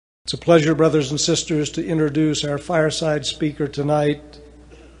It's a pleasure, brothers and sisters, to introduce our fireside speaker tonight.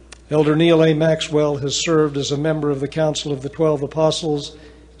 Elder Neil A. Maxwell has served as a member of the Council of the 12 Apostles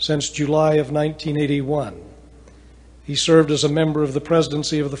since July of 1981. He served as a member of the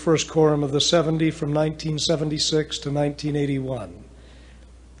presidency of the First Quorum of the 70 from 1976 to 1981.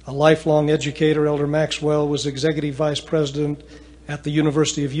 A lifelong educator, Elder Maxwell was Executive Vice President at the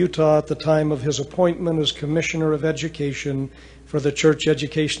University of Utah at the time of his appointment as Commissioner of Education for the Church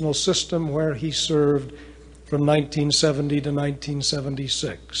Educational System, where he served from 1970 to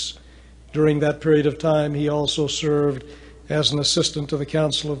 1976. During that period of time, he also served as an assistant to the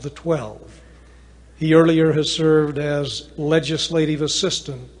Council of the 12. He earlier has served as legislative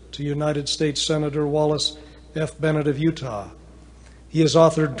assistant to United States Senator Wallace F. Bennett of Utah. He has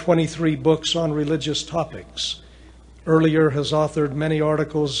authored 23 books on religious topics. Earlier has authored many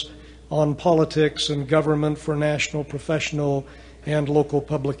articles on politics and government for national, professional, and local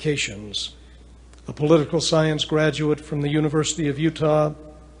publications. A political science graduate from the University of Utah,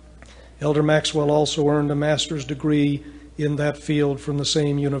 Elder Maxwell also earned a master's degree in that field from the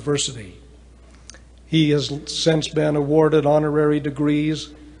same university. He has since been awarded honorary degrees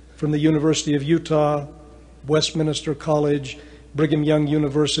from the University of Utah, Westminster College, Brigham Young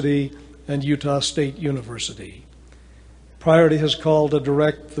University, and Utah State University. Prior to his call to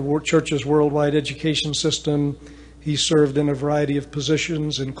direct the Church's worldwide education system, he served in a variety of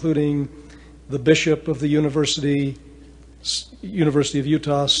positions, including the Bishop of the University of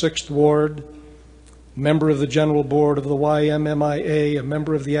Utah, 6th Ward, member of the General Board of the YMMIA, a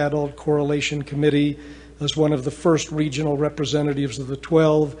member of the Adult Correlation Committee, as one of the first regional representatives of the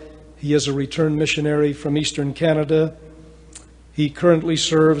 12. He is a returned missionary from Eastern Canada. He currently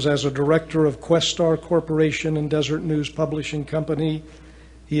serves as a director of Questar Corporation and Desert News Publishing Company.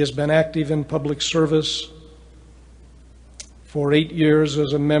 He has been active in public service for 8 years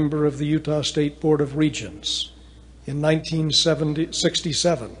as a member of the Utah State Board of Regents. In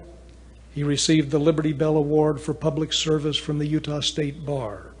 1967, he received the Liberty Bell Award for public service from the Utah State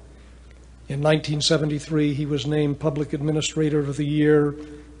Bar. In 1973, he was named Public Administrator of the Year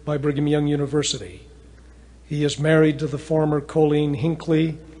by Brigham Young University. He is married to the former Colleen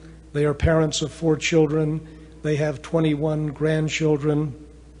Hinckley. They are parents of 4 children. They have 21 grandchildren.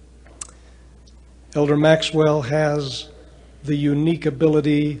 Elder Maxwell has the unique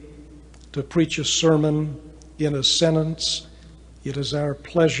ability to preach a sermon in a sentence. It is our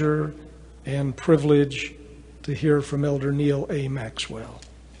pleasure and privilege to hear from Elder Neil A. Maxwell.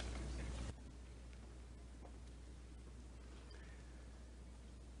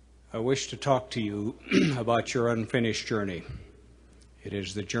 I wish to talk to you about your unfinished journey. It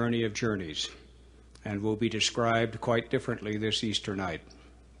is the journey of journeys and will be described quite differently this Easter night.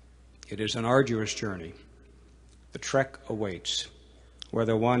 It is an arduous journey. The trek awaits.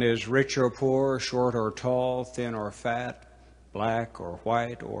 Whether one is rich or poor, short or tall, thin or fat, black or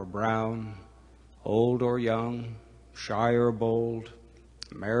white or brown, old or young, shy or bold,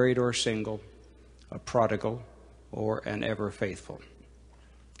 married or single, a prodigal or an ever faithful.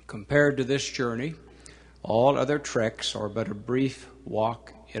 Compared to this journey, all other treks are but a brief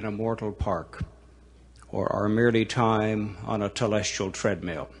walk in a mortal park, or are merely time on a telestial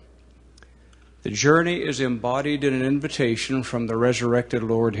treadmill. The journey is embodied in an invitation from the resurrected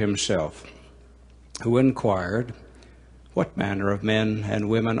Lord himself, who inquired, "What manner of men and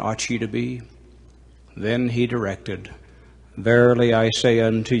women ought ye to be?" Then he directed, "Verily I say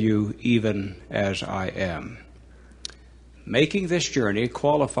unto you, even as I am." Making this journey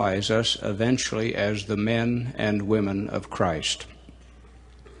qualifies us eventually as the men and women of Christ.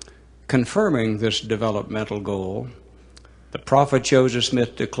 Confirming this developmental goal, the prophet Joseph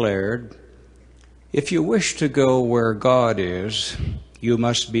Smith declared, "If you wish to go where God is, you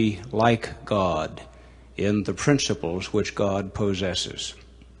must be like God in the principles which God possesses."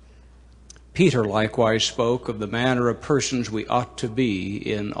 Peter likewise spoke of the manner of persons we ought to be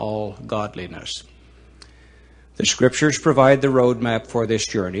in all godliness. The Scriptures provide the roadmap for this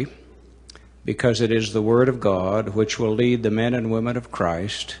journey because it is the Word of God which will lead the men and women of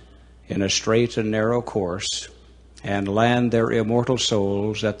Christ in a straight and narrow course and land their immortal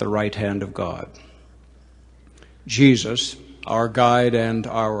souls at the right hand of God. Jesus, our guide and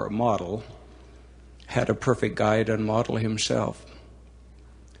our model, had a perfect guide and model himself.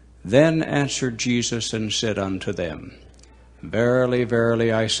 Then answered Jesus and said unto them, "Verily,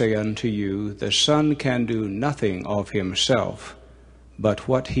 verily, I say unto you, the Son can do nothing of himself, but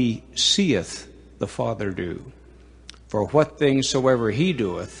what he seeth the Father do. For what things soever he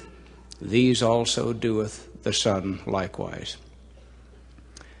doeth, these also doeth the Son likewise."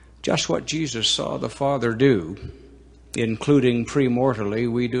 Just what Jesus saw the Father do including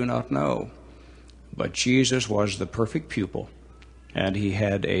premortally, we do not know. But Jesus was the perfect pupil, and he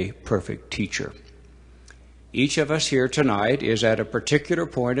had a perfect teacher. Each of us here tonight is at a particular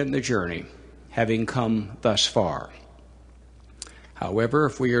point in the journey, having come thus far. However,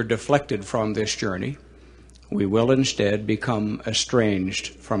 if we are deflected from this journey, we will instead become estranged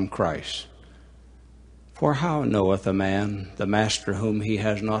from Christ. For how knoweth a man the master whom he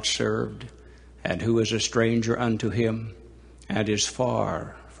has not served, and who is a stranger unto him, and is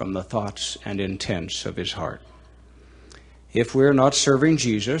far from the thoughts and intents of his heart? If we're not serving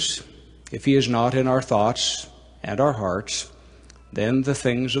Jesus, if he is not in our thoughts and our hearts, then the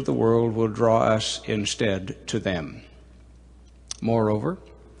things of the world will draw us instead to them. Moreover,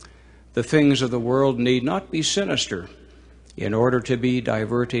 the things of the world need not be sinister in order to be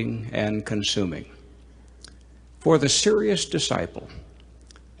diverting and consuming. For the serious disciple,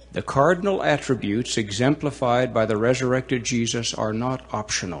 the cardinal attributes exemplified by the resurrected Jesus are not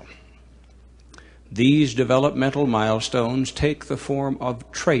optional. These developmental milestones take the form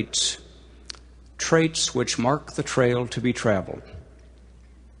of traits which mark the trail to be traveled.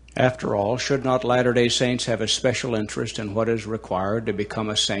 After all, should not Latter-day Saints have a special interest in what is required to become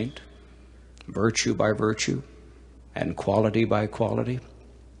a saint, virtue by virtue, and quality by quality?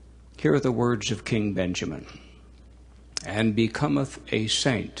 Here are the words of King Benjamin. And becometh a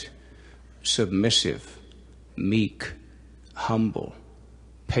saint, submissive, meek, humble,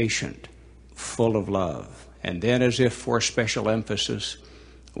 patient, full of love, and then, as if for special emphasis,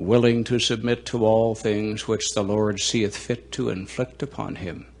 willing to submit to all things which the Lord seeth fit to inflict upon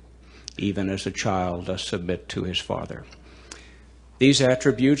him, even as a child does submit to his father. These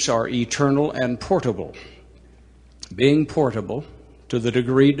attributes are eternal and portable. Being portable, to the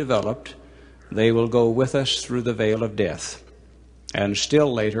degree developed, they will go with us through the veil of death. And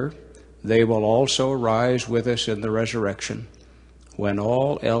still later, they will also rise with us in the resurrection, when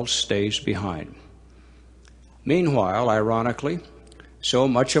all else stays behind. Meanwhile, ironically, so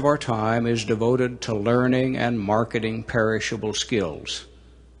much of our time is devoted to learning and marketing perishable skills,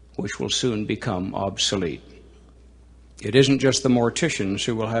 which will soon become obsolete. It isn't just the morticians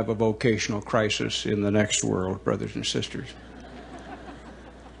who will have a vocational crisis in the next world, brothers and sisters.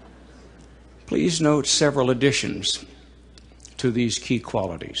 Please note several additions to these key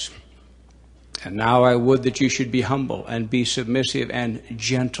qualities. And now I would that you should be humble and be submissive and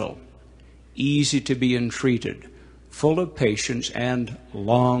gentle, easy to be entreated, full of patience and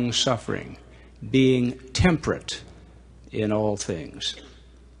long-suffering, being temperate in all things.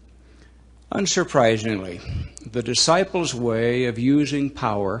 Unsurprisingly, the disciples' way of using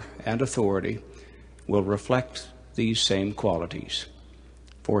power and authority will reflect these same qualities,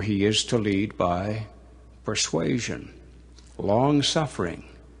 for he is to lead by persuasion, long-suffering,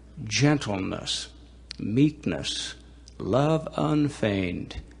 gentleness, meekness, love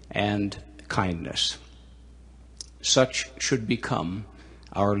unfeigned, and kindness. Such should become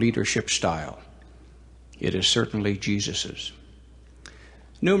our leadership style. It is certainly Jesus's.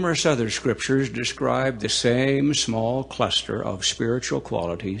 Numerous other scriptures describe the same small cluster of spiritual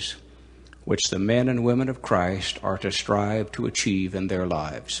qualities which the men and women of Christ are to strive to achieve in their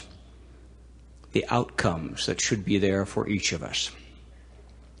lives. The outcomes that should be there for each of us.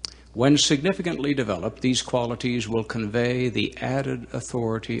 When significantly developed, these qualities will convey the added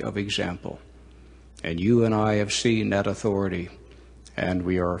authority of example. And you and I have seen that authority, and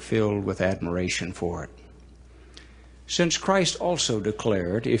we are filled with admiration for it. Since Christ also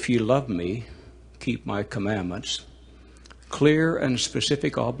declared, "If ye love me, keep my commandments," clear and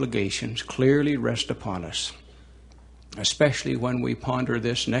specific obligations clearly rest upon us, especially when we ponder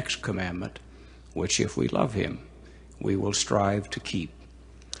this next commandment, which if we love him, we will strive to keep.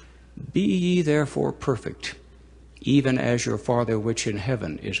 Be ye therefore perfect, even as your Father which in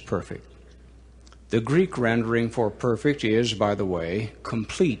heaven is perfect. The Greek rendering for perfect is, by the way,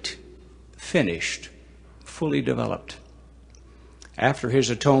 complete, finished, fully developed. After his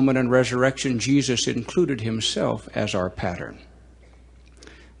atonement and resurrection, Jesus included himself as our pattern.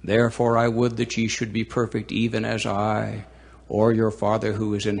 Therefore I would that ye should be perfect, even as I, or your Father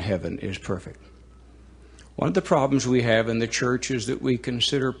who is in heaven, is perfect. One of the problems we have in the church is that we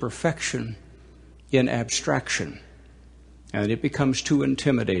consider perfection in abstraction, and it becomes too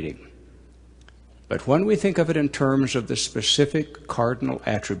intimidating. But when we think of it in terms of the specific cardinal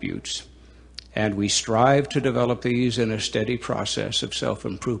attributes, and we strive to develop these in a steady process of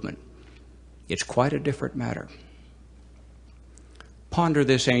self-improvement, it's quite a different matter. Ponder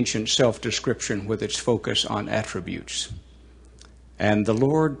this ancient self-description with its focus on attributes. And the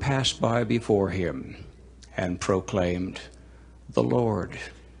Lord passed by before him and proclaimed, the Lord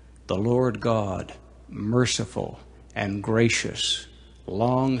God, merciful and gracious,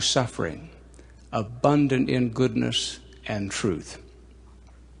 long-suffering, abundant in goodness and truth.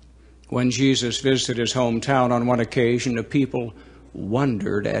 When Jesus visited his hometown on one occasion, the people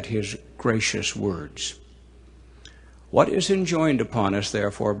wondered at his gracious words. What is enjoined upon us,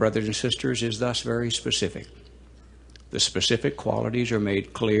 therefore, brothers and sisters, is thus very specific. The specific qualities are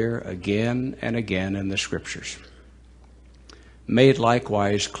made clear again and again in the Scriptures. Made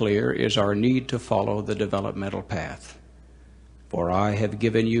likewise clear is our need to follow the developmental path. For I have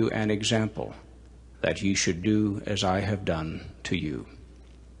given you an example, that ye should do as I have done to you.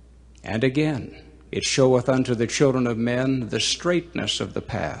 And again, it showeth unto the children of men the straightness of the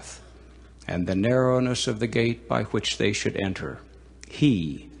path, and the narrowness of the gate by which they should enter,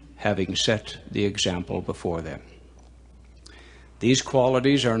 he having set the example before them. These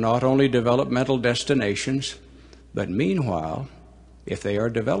qualities are not only developmental destinations, but meanwhile, if they are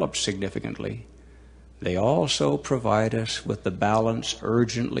developed significantly, they also provide us with the balance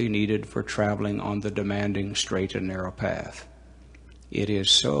urgently needed for traveling on the demanding straight and narrow path. It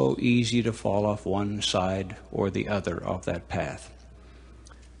is so easy to fall off one side or the other of that path.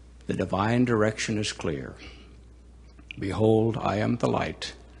 The divine direction is clear. Behold, I am the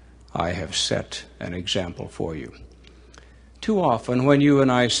light. I have set an example for you. Too often, when you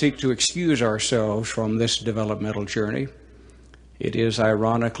and I seek to excuse ourselves from this developmental journey, it is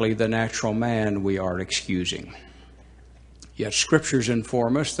ironically the natural man we are excusing. Yet Scriptures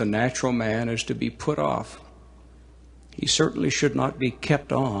inform us the natural man is to be put off. He certainly should not be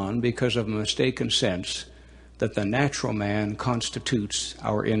kept on because of a mistaken sense that the natural man constitutes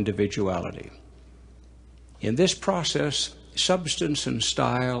our individuality. In this process, substance and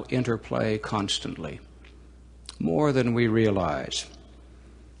style interplay constantly, more than we realize.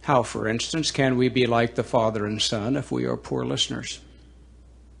 How, for instance, can we be like the Father and Son if we are poor listeners?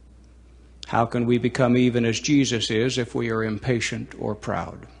 How can we become even as Jesus is if we are impatient or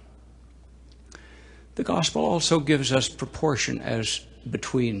proud? The gospel also gives us proportion as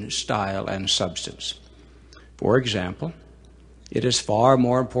between style and substance. For example, it is far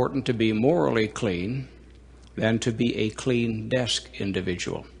more important to be morally clean than to be a clean desk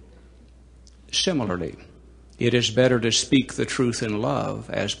individual. Similarly, it is better to speak the truth in love,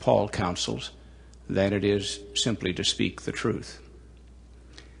 as Paul counsels, than it is simply to speak the truth.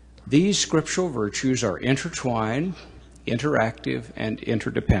 These scriptural virtues are intertwined, interactive, and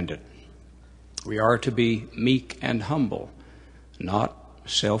interdependent. We are to be meek and humble, not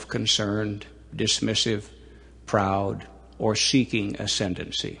self-concerned, dismissive, proud, or seeking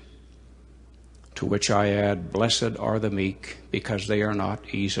ascendancy. To which I add, blessed are the meek, because they are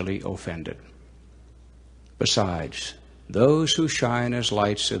not easily offended. Besides, those who shine as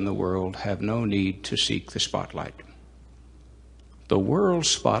lights in the world have no need to seek the spotlight. The world's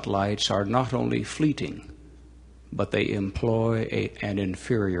spotlights are not only fleeting, but they employ an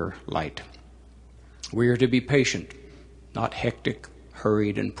inferior light. We are to be patient, not hectic,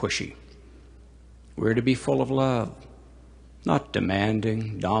 hurried, and pushy. We're to be full of love, not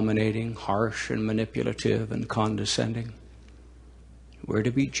demanding, dominating, harsh, and manipulative, and condescending. We're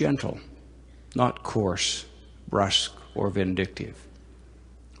to be gentle, not coarse, brusque, or vindictive.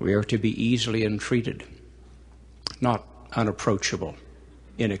 We are to be easily entreated, not unapproachable,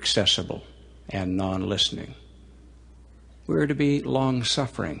 inaccessible, and non-listening. We're to be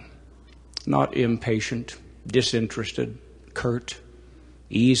long-suffering, not impatient, disinterested, curt,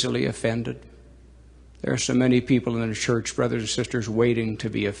 easily offended. There are so many people in the church, brothers and sisters, waiting to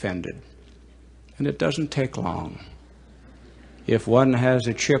be offended. And it doesn't take long. If one has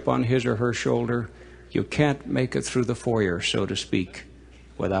a chip on his or her shoulder, you can't make it through the foyer, so to speak,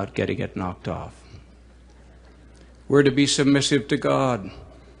 without getting it knocked off. We're to be submissive to God,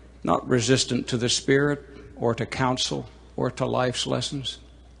 not resistant to the Spirit or to counsel or to life's lessons.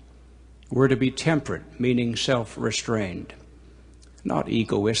 We're to be temperate, meaning self-restrained, not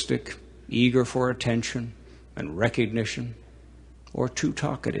egoistic, eager for attention and recognition, or too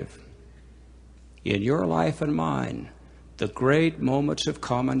talkative. In your life and mine, the great moments of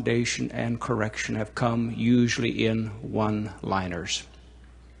commendation and correction have come usually in one-liners.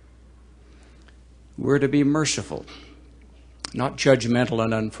 We're to be merciful, not judgmental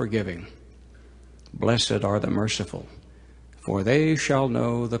and unforgiving. Blessed are the merciful, for they shall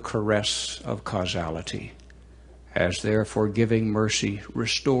know the caress of causality, as their forgiving mercy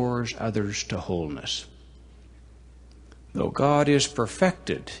restores others to wholeness. Though God is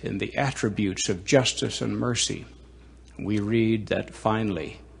perfected in the attributes of justice and mercy, we read that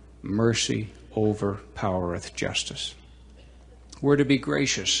finally, mercy overpowereth justice. We're to be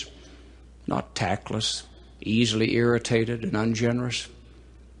gracious, not tactless, easily irritated and ungenerous.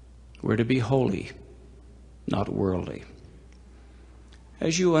 We're to be holy, not worldly.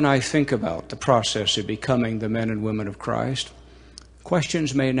 As you and I think about the process of becoming the men and women of Christ,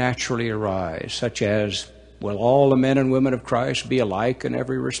 questions may naturally arise, such as, will all the men and women of Christ be alike in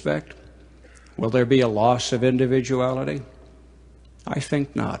every respect? Will there be a loss of individuality? I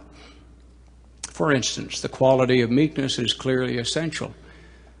think not. For instance, the quality of meekness is clearly essential,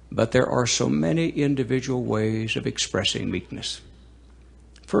 but there are so many individual ways of expressing meekness.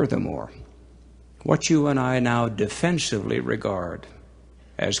 Furthermore, what you and I now defensively regard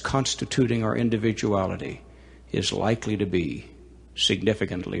as constituting our individuality is likely to be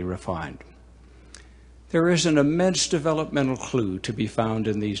significantly refined. There is an immense developmental clue to be found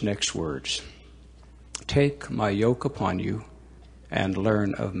in these next words. Take my yoke upon you and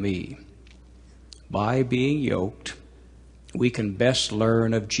learn of me. By being yoked, we can best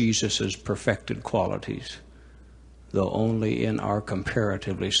learn of Jesus' perfected qualities, though only in our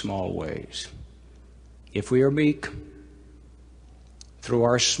comparatively small ways. If we are meek, through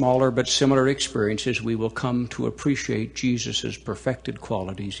our smaller but similar experiences, we will come to appreciate Jesus' perfected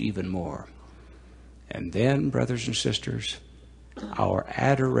qualities even more. And then, brothers and sisters, our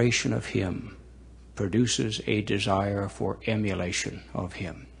adoration of him produces a desire for emulation of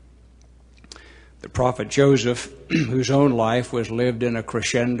him. The prophet Joseph, whose own life was lived in a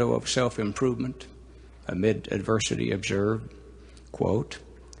crescendo of self-improvement amid adversity, observed, quote,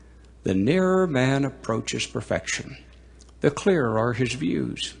 "The nearer man approaches perfection, the clearer are his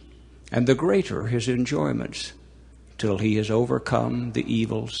views, and the greater his enjoyments, till he has overcome the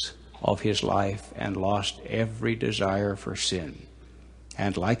evils of his life and lost every desire for sin,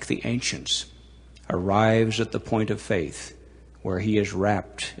 and like the ancients, arrives at the point of faith, where he is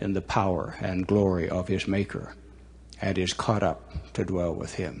wrapped in the power and glory of his Maker, and is caught up to dwell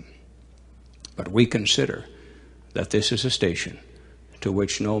with him." But we consider that this is a station to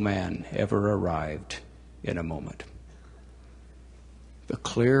which no man ever arrived in a moment. The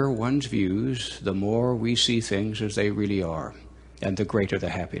clearer one's views, the more we see things as they really are, and the greater the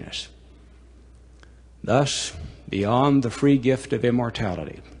happiness. Thus, beyond the free gift of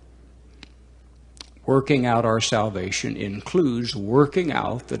immortality, working out our salvation includes working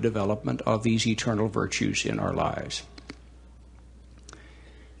out the development of these eternal virtues in our lives.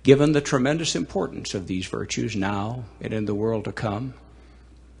 Given the tremendous importance of these virtues now and in the world to come,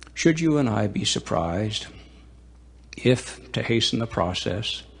 should you and I be surprised if, to hasten the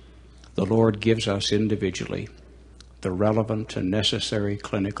process, the Lord gives us individually the relevant and necessary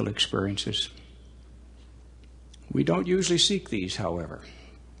clinical experiences? We don't usually seek these, however.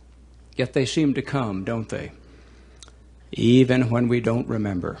 Yet they seem to come, don't they? Even when we don't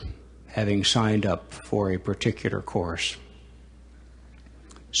remember having signed up for a particular course.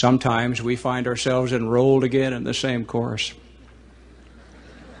 Sometimes we find ourselves enrolled again in the same course.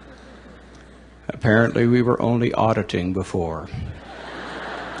 Apparently we were only auditing before.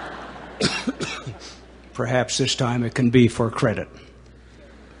 Perhaps this time it can be for credit.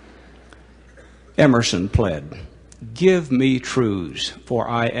 Emerson pled, "Give me truths, for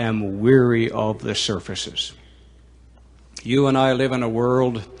I am weary of the surfaces." You and I live in a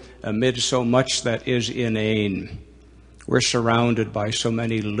world amid so much that is inane. We're surrounded by so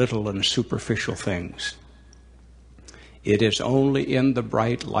many little and superficial things. It is only in the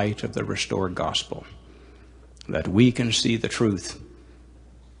bright light of the restored gospel that we can see the truth,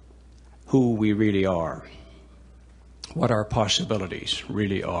 who we really are, what our possibilities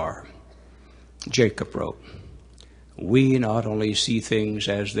really are. Jacob wrote, "We not only see things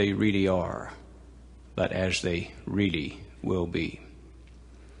as they really are, but as they really will be."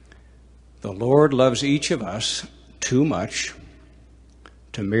 The Lord loves each of us too much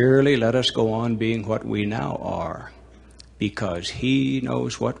to merely let us go on being what we now are, because he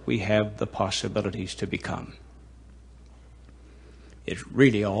knows what we have the possibilities to become. It's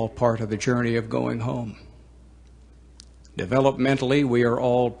really all part of the journey of going home. Developmentally, we are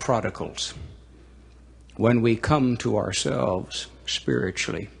all prodigals. When we come to ourselves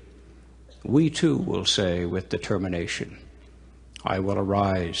spiritually, we too will say with determination, "I will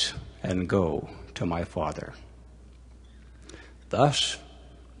arise and go to my Father." Thus,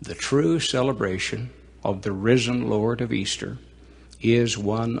 the true celebration of the risen Lord of Easter is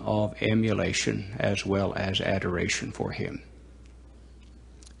one of emulation as well as adoration for him.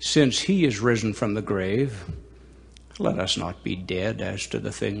 Since he is risen from the grave, let us not be dead as to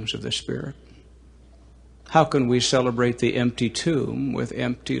the things of the Spirit. How can we celebrate the empty tomb with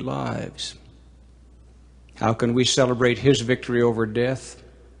empty lives? How can we celebrate his victory over death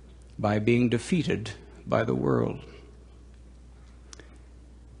by being defeated by the world?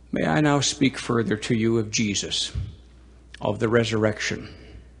 May I now speak further to you of Jesus, of the resurrection,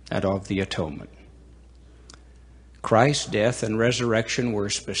 and of the atonement. Christ's death and resurrection were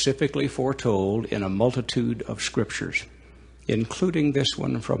specifically foretold in a multitude of scriptures, including this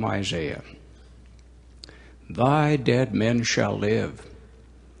one from Isaiah. Thy dead men shall live.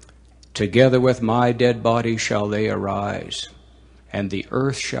 Together with my dead body shall they arise, and the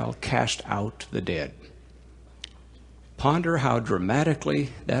earth shall cast out the dead. Ponder how dramatically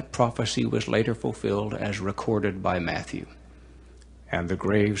that prophecy was later fulfilled as recorded by Matthew. And the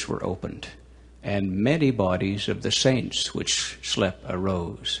graves were opened, and many bodies of the saints which slept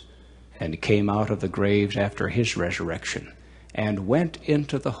arose, and came out of the graves after his resurrection, and went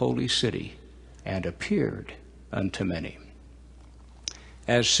into the holy city, and appeared unto many.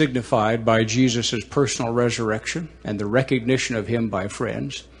 As signified by Jesus' personal resurrection and the recognition of him by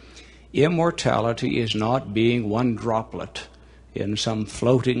friends, immortality is not being one droplet in some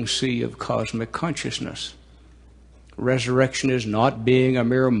floating sea of cosmic consciousness. Resurrection is not being a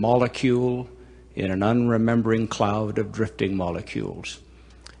mere molecule in an unremembering cloud of drifting molecules.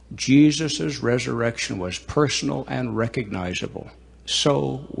 Jesus' resurrection was personal and recognizable.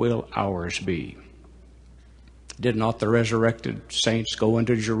 So will ours be. Did not the resurrected saints go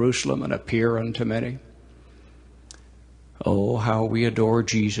into Jerusalem and appear unto many? Oh, how we adore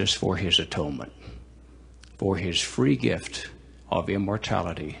Jesus for his atonement, for his free gift of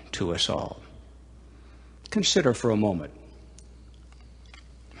immortality to us all. Consider for a moment,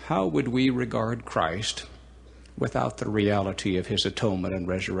 how would we regard Christ without the reality of his atonement and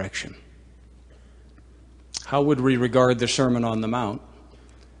resurrection? How would we regard the Sermon on the Mount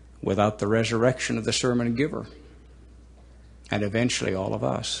without the resurrection of the sermon giver, and eventually all of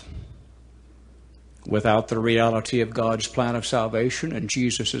us? Without the reality of God's plan of salvation and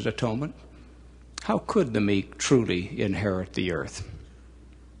Jesus' atonement, how could the meek truly inherit the earth?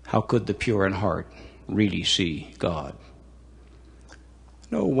 How could the pure in heart really see God?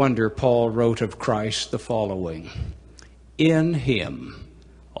 No wonder Paul wrote of Christ the following: in him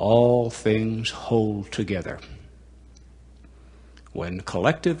all things hold together. When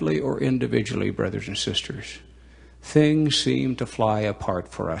collectively or individually, brothers and sisters, things seem to fly apart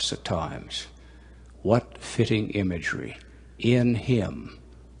for us at times, what fitting imagery! In him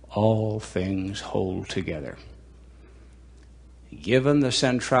all things hold together. Given the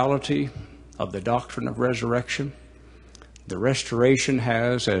centrality of the doctrine of resurrection, the restoration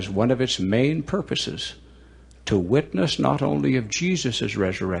has as one of its main purposes to witness not only of Jesus'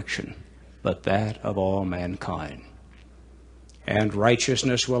 resurrection, but that of all mankind. And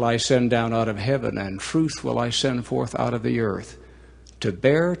righteousness will I send down out of heaven, and truth will I send forth out of the earth, to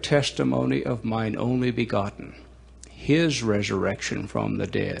bear testimony of mine only begotten, his resurrection from the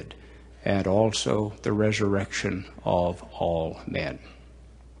dead, and also the resurrection of all men.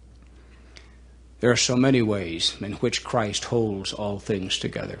 There are so many ways in which Christ holds all things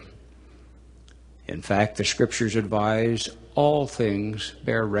together. In fact, the Scriptures advise, all things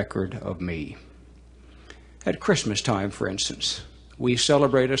bear record of me. At Christmas time, for instance, we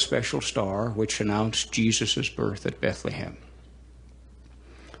celebrate a special star which announced Jesus' birth at Bethlehem.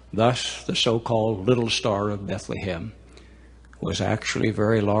 Thus, the so-called Little Star of Bethlehem was actually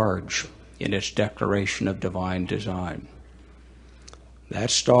very large in its declaration of divine design.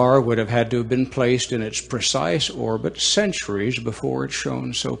 That star would have had to have been placed in its precise orbit centuries before it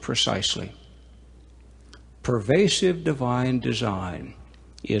shone so precisely. Pervasive divine design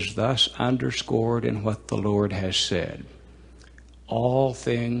is thus underscored in what the Lord has said: all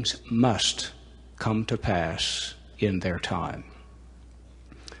things must come to pass in their time.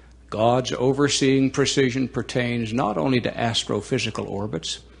 God's overseeing precision pertains not only to astrophysical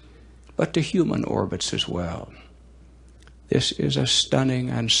orbits, but to human orbits as well. This is a stunning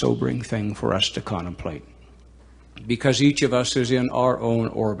and sobering thing for us to contemplate, because each of us is in our own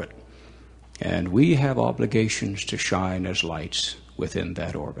orbit, and we have obligations to shine as lights within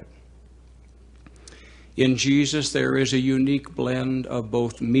that orbit. In Jesus, there is a unique blend of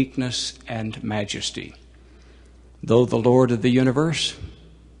both meekness and majesty. Though the Lord of the universe,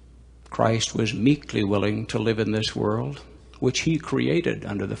 Christ was meekly willing to live in this world, which he created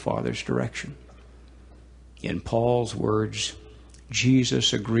under the Father's direction. In Paul's words,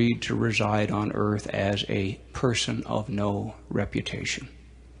 Jesus agreed to reside on earth as a person of no reputation.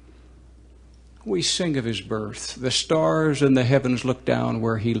 We sing of his birth. The stars in the heavens looked down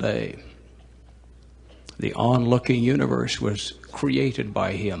where he lay. The onlooking universe was created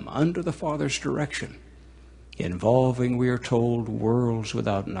by him under the Father's direction, involving, we are told, worlds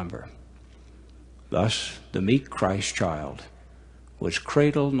without number. Thus, the meek Christ child was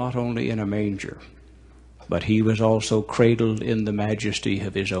cradled not only in a manger, but he was also cradled in the majesty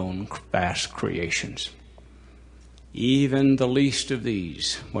of his own vast creations. Even the least of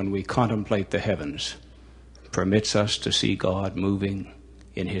these, when we contemplate the heavens, permits us to see God moving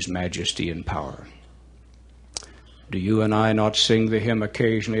in his majesty and power. Do you and I not sing the hymn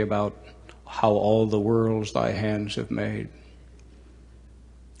occasionally about how all the worlds thy hands have made?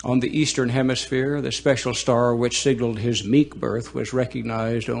 On the Eastern Hemisphere, the special star which signaled his meek birth was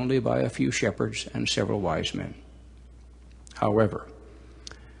recognized only by a few shepherds and several wise men. However,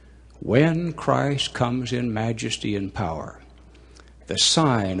 when Christ comes in majesty and power, the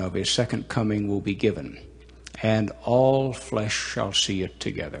sign of his second coming will be given, and all flesh shall see it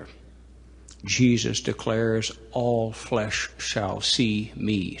together. Jesus declares, all flesh shall see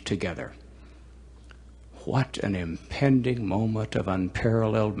me together. What an impending moment of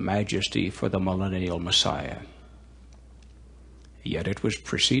unparalleled majesty for the millennial Messiah. Yet it was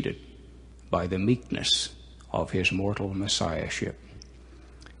preceded by the meekness of his mortal messiahship.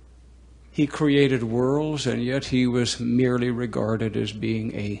 He created worlds, and yet he was merely regarded as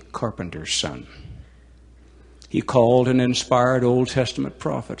being a carpenter's son. He called and inspired Old Testament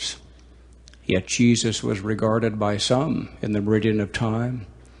prophets, yet Jesus was regarded by some in the meridian of time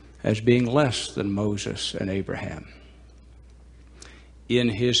as being less than Moses and Abraham. In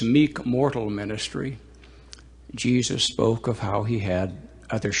his meek mortal ministry, Jesus spoke of how he had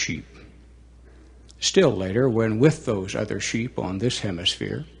other sheep. Still later, when with those other sheep on this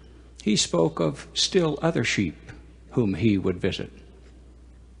hemisphere, he spoke of still other sheep whom he would visit.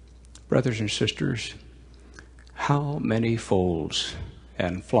 Brothers and sisters, how many folds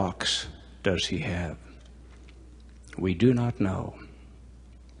and flocks does he have? We do not know.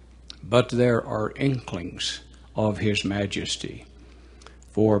 But there are inklings of his majesty,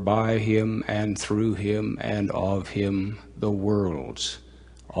 for by him and through him and of him the worlds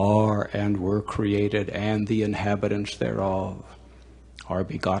are and were created, and the inhabitants thereof are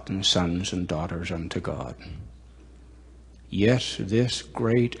begotten sons and daughters unto God. Yes, this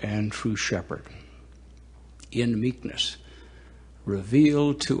great and true shepherd, in meekness,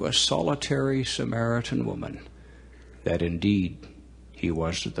 revealed to a solitary Samaritan woman that indeed he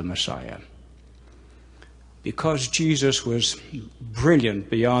was the Messiah. Because Jesus was brilliant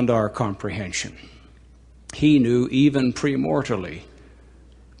beyond our comprehension, he knew even premortally,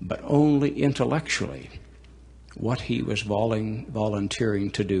 but only intellectually, what he was volunteering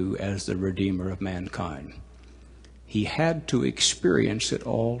to do as the Redeemer of mankind. He had to experience it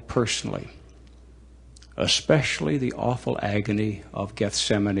all personally, especially the awful agony of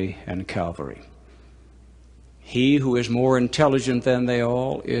Gethsemane and Calvary. He who is more intelligent than they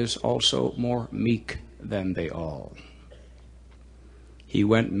all is also more meek than they all. He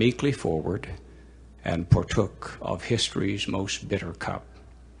went meekly forward and partook of history's most bitter cup,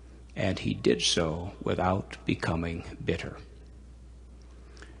 and he did so without becoming bitter.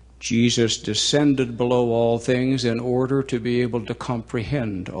 Jesus descended below all things in order to be able to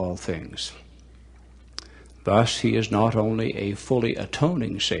comprehend all things. Thus, he is not only a fully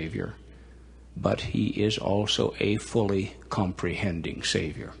atoning Savior, but he is also a fully comprehending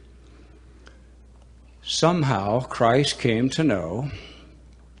Savior. Somehow, Christ came to know,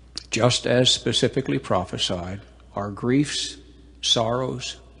 just as specifically prophesied, our griefs,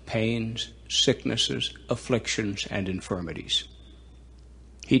 sorrows, pains, sicknesses, afflictions, and infirmities.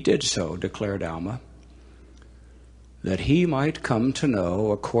 He did so, declared Alma, that he might come to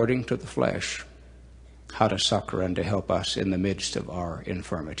know, according to the flesh, how to succor and to help us in the midst of our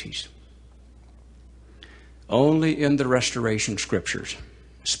infirmities. Only in the Restoration Scriptures,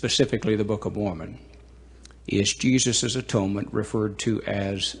 specifically the Book of Mormon, is Jesus' atonement referred to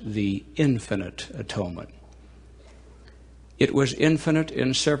as the infinite atonement. It was infinite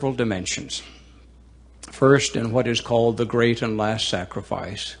in several dimensions. First, in what is called the great and last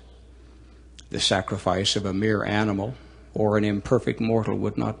sacrifice, the sacrifice of a mere animal or an imperfect mortal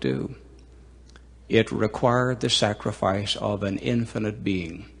would not do. It required the sacrifice of an infinite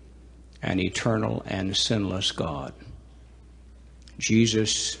being, an eternal and sinless God.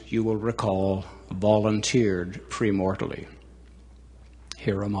 Jesus, you will recall, volunteered premortally.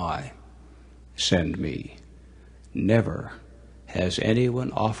 Here am I, send me. Never has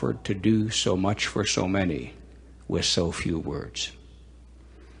anyone offered to do so much for so many with so few words.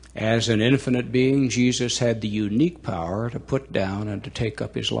 As an infinite being, Jesus had the unique power to put down and to take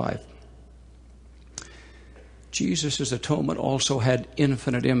up his life. Jesus' atonement also had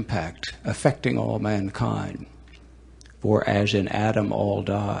infinite impact, affecting all mankind. For as in Adam all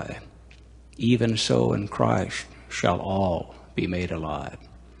die, even so in Christ shall all be made alive.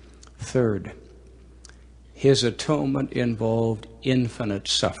 Third, his atonement involved infinite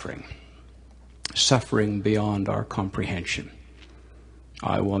suffering, suffering beyond our comprehension.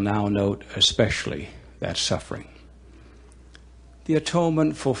 I will now note especially that suffering. The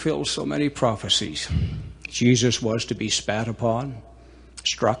atonement fulfills so many prophecies. Jesus was to be spat upon,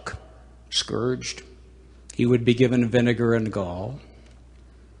 struck, scourged. He would be given vinegar and gall.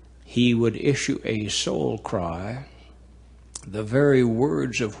 He would issue a soul cry, the very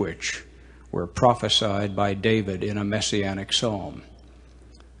words of which were prophesied by David in a messianic psalm.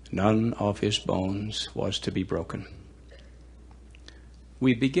 None of his bones was to be broken.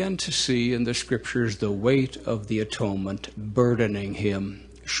 We begin to see in the Scriptures the weight of the atonement burdening him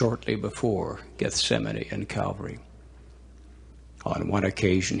shortly before Gethsemane and Calvary. On one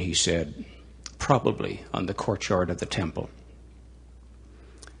occasion he said, probably on the courtyard of the temple,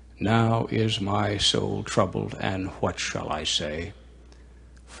 "Now is my soul troubled, and what shall I say?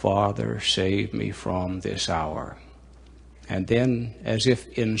 Father, save me from this hour." And then, as if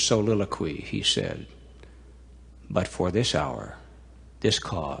in soliloquy, he said, "But for this hour, this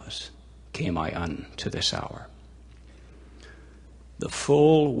cause, came I unto this hour." The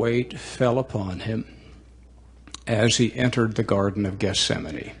full weight fell upon him as he entered the Garden of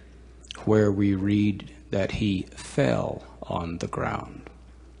Gethsemane, where we read that he fell on the ground.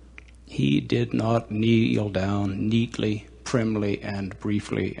 He did not kneel down neatly, primly, and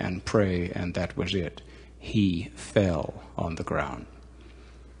briefly and pray, and that was it. He fell on the ground.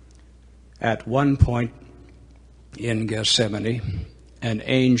 At one point in Gethsemane, an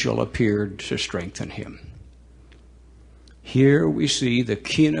angel appeared to strengthen him. Here we see the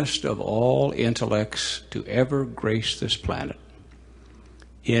keenest of all intellects to ever grace this planet,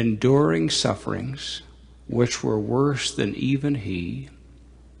 enduring sufferings which were worse than even he,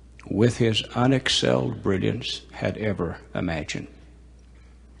 with his unexcelled brilliance, had ever imagined.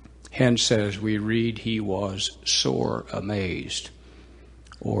 Hence, as we read, he was sore amazed,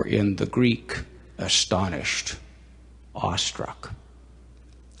 or in the Greek, astonished, awestruck.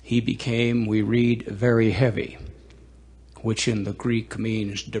 He became, we read, very heavy, which in the Greek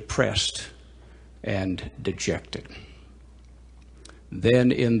means depressed and dejected.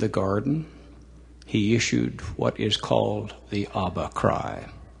 Then in the garden, he issued what is called the Abba cry.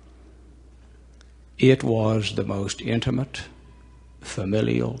 It was the most intimate,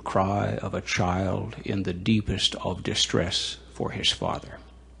 familial cry of a child in the deepest of distress for his father.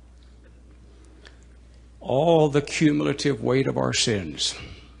 All the cumulative weight of our sins,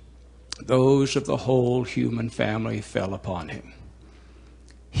 those of the whole human family, fell upon him.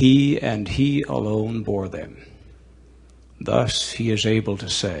 He and he alone bore them. Thus he is able to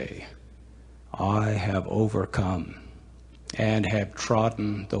say, "I have overcome and have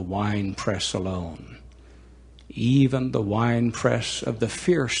trodden the winepress alone, even the winepress of the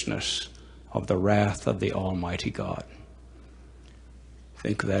fierceness of the wrath of the Almighty God."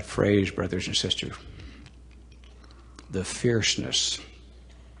 Think of that phrase, brothers and sisters. The fierceness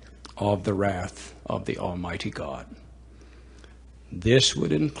of the wrath of the Almighty God. This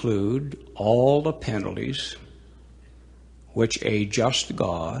would include all the penalties which a just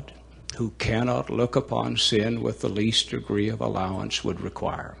God, who cannot look upon sin with the least degree of allowance, would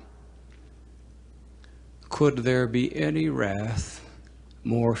require. Could there be any wrath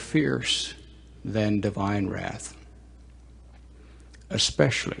more fierce than divine wrath?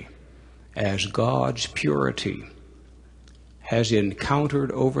 Especially as God's purity has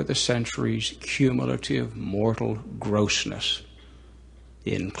encountered over the centuries cumulative mortal grossness,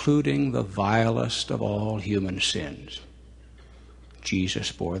 including the vilest of all human sins.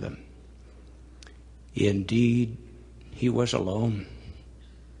 Jesus bore them. Indeed, he was alone,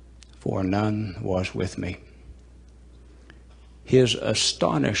 for none was with me. His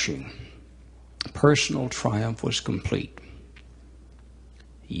astonishing personal triumph was complete.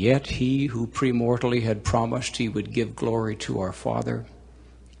 Yet he who premortally had promised he would give glory to our Father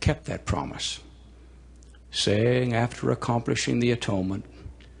kept that promise, saying after accomplishing the atonement,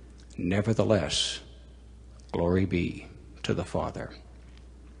 "Nevertheless, glory be to the Father."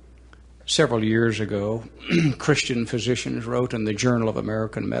 Several years ago, Christian physicians wrote in the Journal of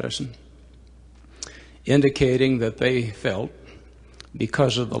American Medicine, indicating that they felt,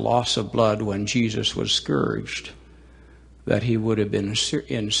 because of the loss of blood when Jesus was scourged, that he would have been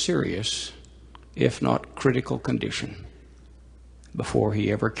in serious, if not critical condition, before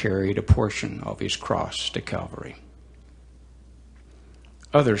he ever carried a portion of his cross to Calvary.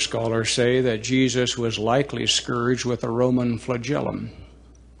 Other scholars say that Jesus was likely scourged with a Roman flagellum,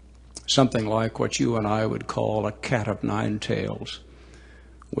 something like what you and I would call a cat of nine tails,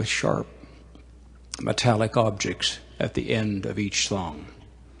 with sharp metallic objects at the end of each thong.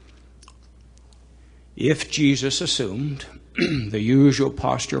 If Jesus assumed the usual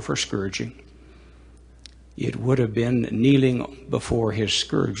posture for scourging, it would have been kneeling before his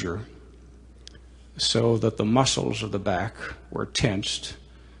scourger, so that the muscles of the back were tensed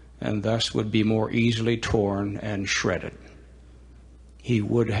and thus would be more easily torn and shredded. He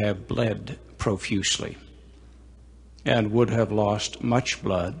would have bled profusely and would have lost much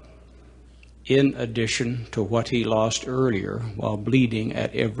blood in addition to what he lost earlier while bleeding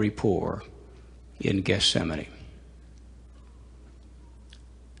at every pore in Gethsemane.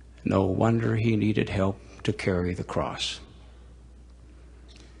 No wonder he needed help to carry the cross.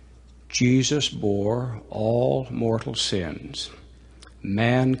 Jesus bore all mortal sins,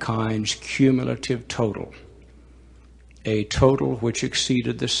 mankind's cumulative total, a total which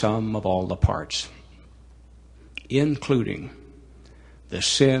exceeded the sum of all the parts, including the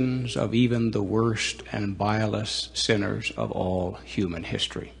sins of even the worst and vilest sinners of all human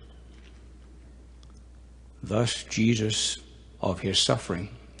history. Thus, Jesus, of his suffering,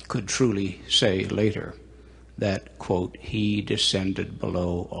 could truly say later that, quote, he descended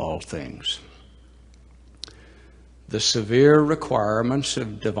below all things. The severe requirements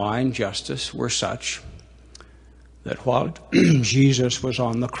of divine justice were such that while Jesus was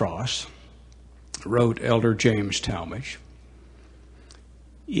on the cross, wrote Elder James Talmage,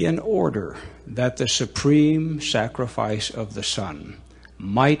 in order that the supreme sacrifice of the Son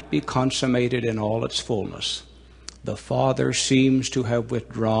might be consummated in all its fullness, the Father seems to have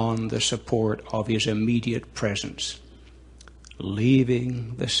withdrawn the support of his immediate presence,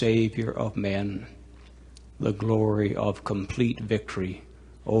 leaving the Savior of men the glory of complete victory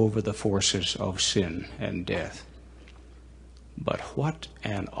over the forces of sin and death. But what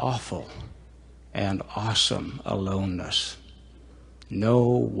an awful and awesome aloneness. No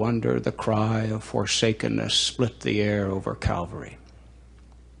wonder the cry of forsakenness split the air over Calvary.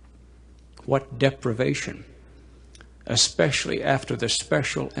 What deprivation, especially after the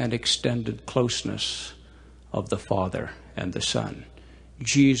special and extended closeness of the Father and the Son.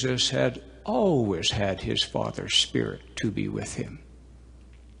 Jesus had always had his Father's Spirit to be with him,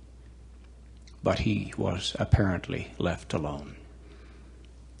 but he was apparently left alone.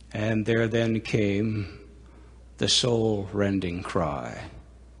 And there then came the soul-rending cry,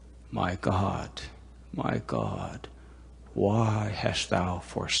 my God, why hast thou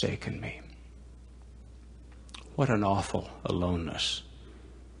forsaken me?" What an awful aloneness.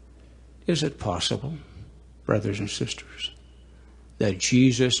 Is it possible, brothers and sisters, that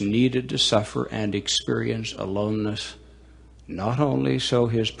Jesus needed to suffer and experience aloneness, not only so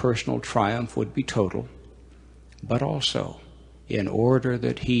his personal triumph would be total, but also in order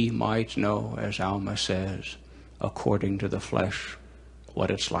that he might know, as Alma says, according to the flesh, what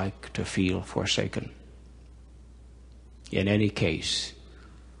it's like to feel forsaken? In any case,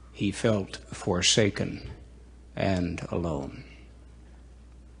 he felt forsaken and alone.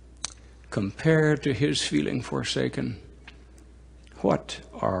 Compared to his feeling forsaken, what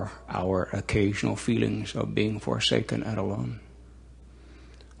are our occasional feelings of being forsaken and alone?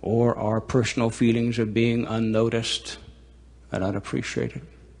 Or our personal feelings of being unnoticed and unappreciated?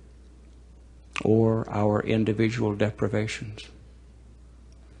 Or our individual deprivations?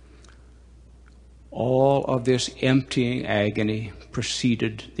 All of this emptying agony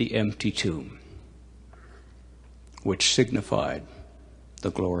preceded the empty tomb, which signified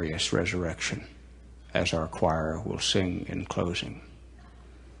the glorious resurrection, as our choir will sing in closing.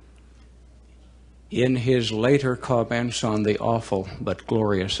 In his later comments on the awful but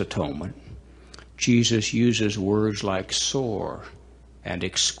glorious atonement, Jesus uses words like sore and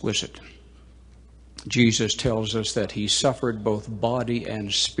exquisite. Jesus tells us that he suffered both body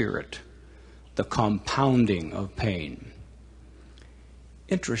and spirit, the compounding of pain.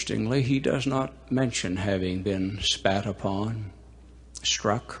 Interestingly, he does not mention having been spat upon,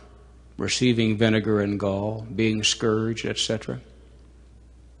 struck, receiving vinegar and gall, being scourged, etc.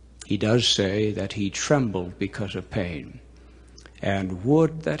 He does say that he trembled because of pain, and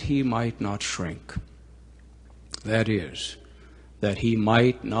would that he might not shrink. That is, that he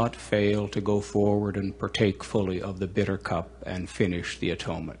might not fail to go forward and partake fully of the bitter cup and finish the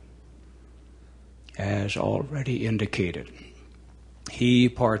atonement. As already indicated, he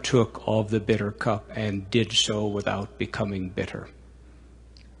partook of the bitter cup and did so without becoming bitter.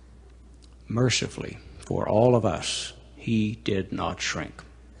 Mercifully, for all of us, he did not shrink.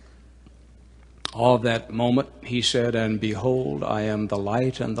 Of that moment, he said, "And behold, I am the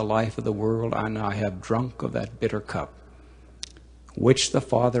light and the life of the world, and I have drunk of that bitter cup, which the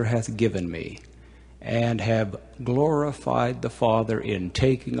Father hath given me, and have glorified the Father in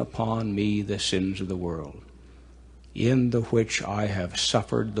taking upon me the sins of the world, in the which I have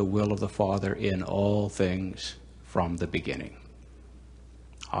suffered the will of the Father in all things from the beginning.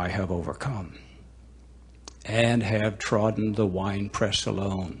 I have overcome, and have trodden the winepress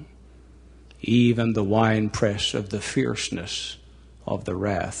alone, even the winepress of the fierceness of the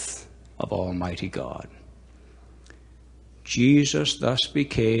wrath of Almighty God. Jesus thus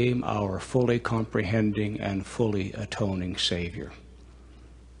became our fully comprehending and fully atoning Savior.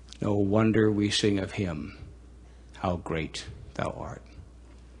 No wonder we sing of him, "How great thou art."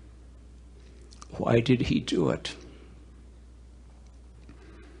 Why did he do it?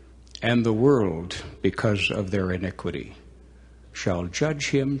 And the world, because of their iniquity, shall judge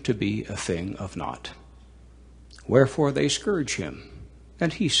him to be a thing of naught. Wherefore they scourge him,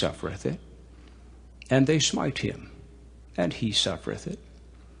 and he suffereth it. And they smite him, and he suffereth it.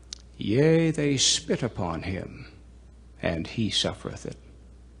 Yea, they spit upon him, and he suffereth it.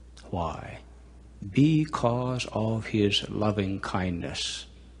 Why? Because of his loving kindness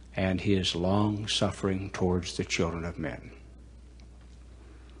and his long suffering towards the children of men.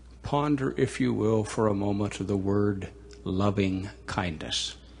 Ponder, if you will, for a moment the word loving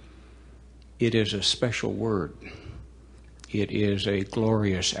kindness. It is a special word. It is a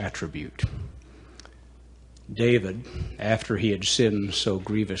glorious attribute. David, after he had sinned so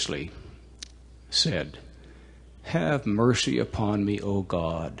grievously, said, "Have mercy upon me, O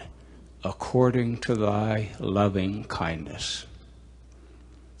God, according to thy loving kindness,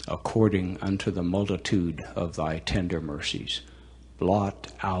 according unto the multitude of thy tender mercies.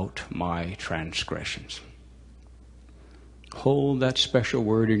 Blot out my transgressions." Hold that special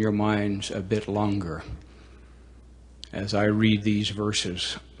word in your minds a bit longer as I read these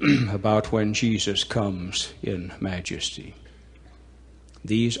verses about when Jesus comes in majesty.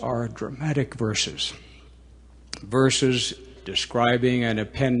 These are dramatic verses, verses describing an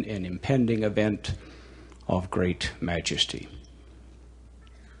impending event of great majesty.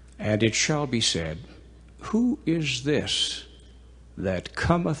 And it shall be said, "Who is this that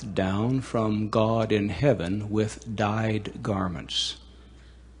cometh down from God in heaven with dyed garments?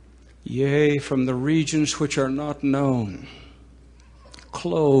 Yea, from the regions which are not known,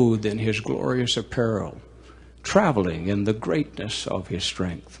 clothed in his glorious apparel, traveling in the greatness of his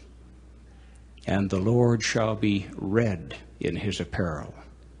strength. And the Lord shall be red in his apparel,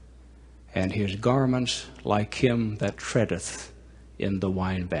 and his garments like him that treadeth in the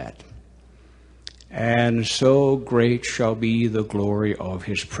winevat. And so great shall be the glory of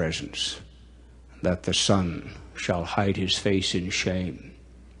his presence, that the sun shall hide his face in shame,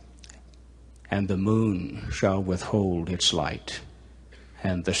 and the moon shall withhold its light,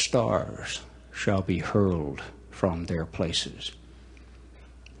 and the stars shall be hurled from their places.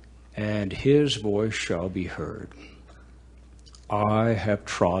 And his voice shall be heard, I have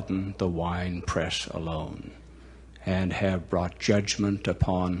trodden the winepress alone, and have brought judgment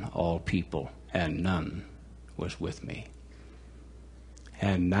upon all people, and none was with me.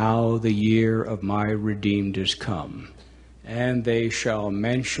 And now the year of my redeemed is come, and they shall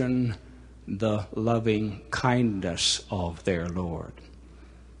mention the loving kindness of their Lord,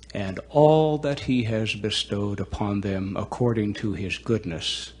 and all that he has bestowed upon them according to his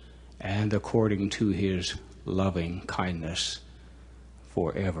goodness and according to his loving kindness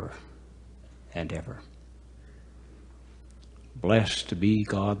forever and ever. Blessed be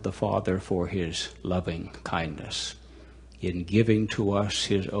God the Father for his loving kindness in giving to us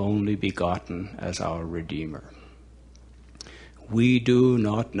his only begotten as our Redeemer. We do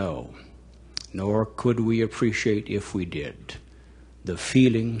not know, nor could we appreciate if we did, the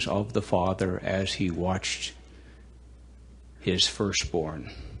feelings of the Father as he watched his firstborn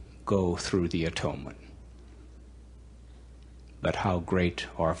go through the atonement. But how great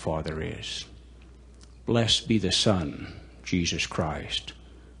our Father is. Blessed be the Son, Jesus Christ,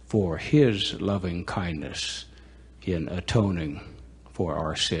 for his loving kindness in atoning for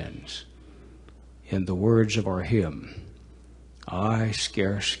our sins. In the words of our hymn, I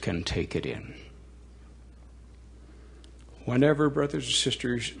scarce can take it in. Whenever, brothers and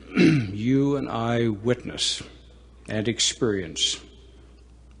sisters, you and I witness and experience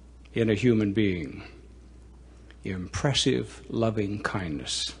in a human being impressive loving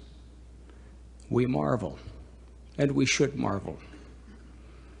kindness, we marvel, and we should marvel.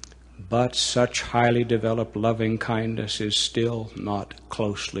 But such highly developed loving kindness is still not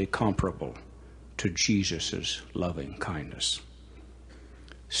closely comparable to Jesus' loving kindness.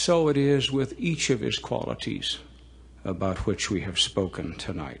 So it is with each of his qualities about which we have spoken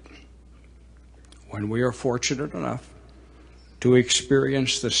tonight. When we are fortunate enough to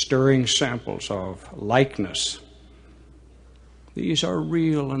experience the stirring samples of likeness, these are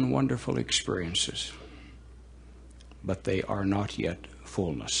real and wonderful experiences, but they are not yet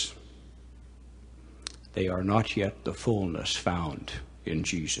fullness. They are not yet the fullness found in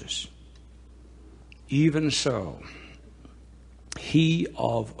Jesus. Even so, he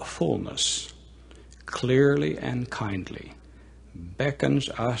of fullness clearly and kindly beckons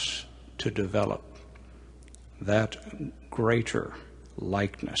us to develop that greater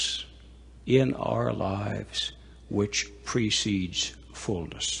likeness in our lives which precedes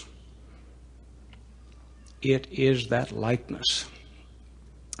fullness. It is that likeness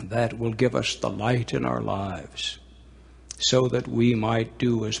that will give us the light in our lives so that we might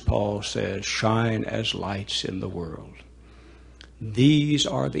do, as Paul says, shine as lights in the world. These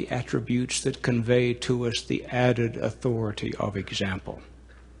are the attributes that convey to us the added authority of example.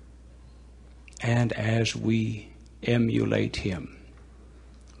 And as we emulate him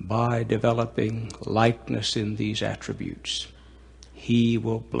by developing likeness in these attributes, he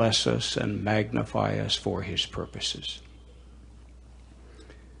will bless us and magnify us for his purposes.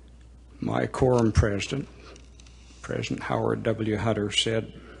 My quorum president, President Howard W. Hunter,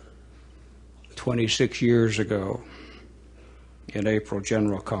 said 26 years ago in April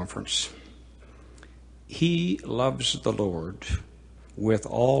General Conference, "He loves the Lord with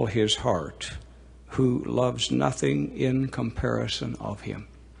all his heart who loves nothing in comparison of him,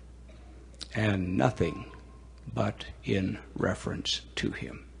 and nothing but in reference to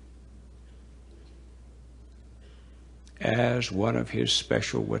him." As one of his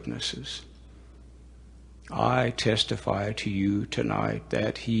special witnesses, I testify to you tonight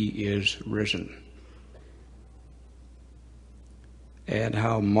that he is risen. And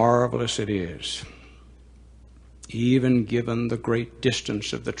how marvelous it is, even given the great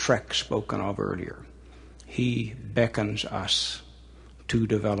distance of the trek spoken of earlier, he beckons us to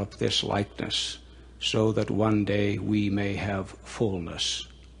develop this likeness so that one day we may have fullness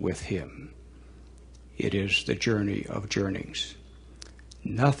with him. It is the journey of journeys.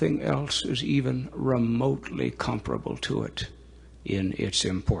 Nothing else is even remotely comparable to it in its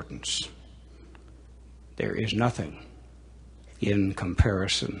importance. There is nothing in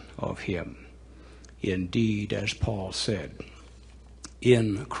comparison of him. Indeed, as Paul said,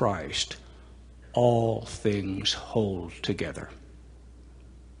 in Christ all things hold together.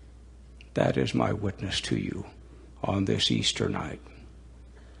 That is my witness to you on this Easter night.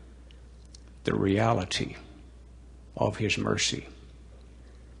 The reality of his mercy,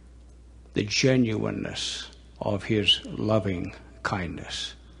 the genuineness of his loving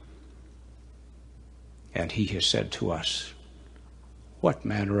kindness. And he has said to us, "What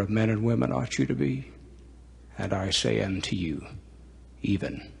manner of men and women ought you to be? And I say unto you,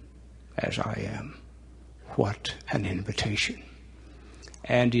 even as I am." What an invitation.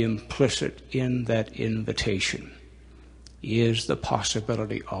 And implicit in that invitation is the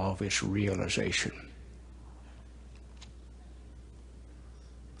possibility of its realization.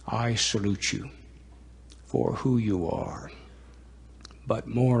 I salute you for who you are, but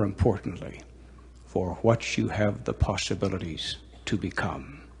more importantly, for what you have the possibilities to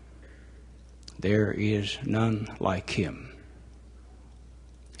become. There is none like him.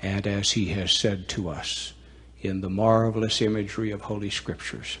 And as he has said to us in the marvelous imagery of Holy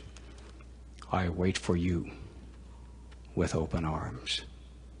Scriptures, I wait for you with open arms.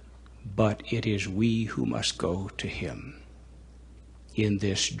 But it is we who must go to him in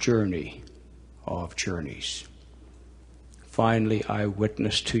this journey of journeys. Finally, I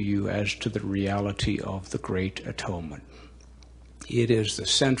witness to you as to the reality of the great atonement. It is the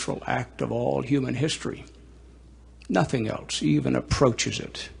central act of all human history. Nothing else even approaches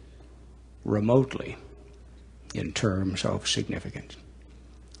it remotely in terms of significance.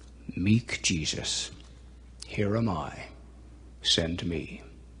 Meek Jesus, here am I, send me.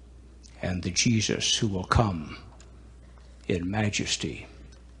 And the Jesus who will come in majesty,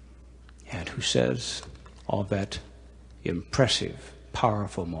 and who says of that impressive,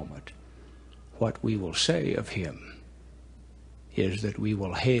 powerful moment, what we will say of him is that we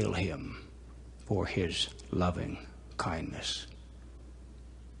will hail him for his loving kindness.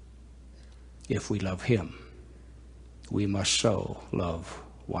 If we love him, we must so love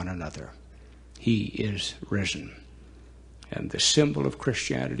one another. He is risen, and the symbol of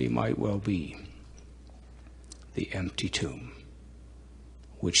Christianity might well be the empty tomb,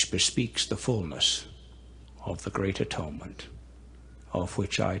 which bespeaks the fullness of the great atonement, of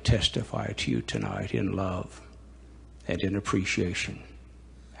which I testify to you tonight in love and in appreciation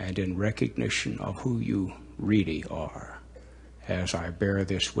and in recognition of who you really are, as I bear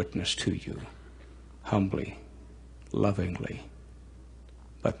this witness to you, humbly, lovingly,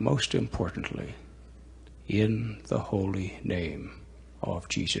 but most importantly, in the holy name of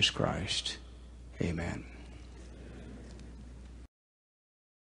Jesus Christ. Amen.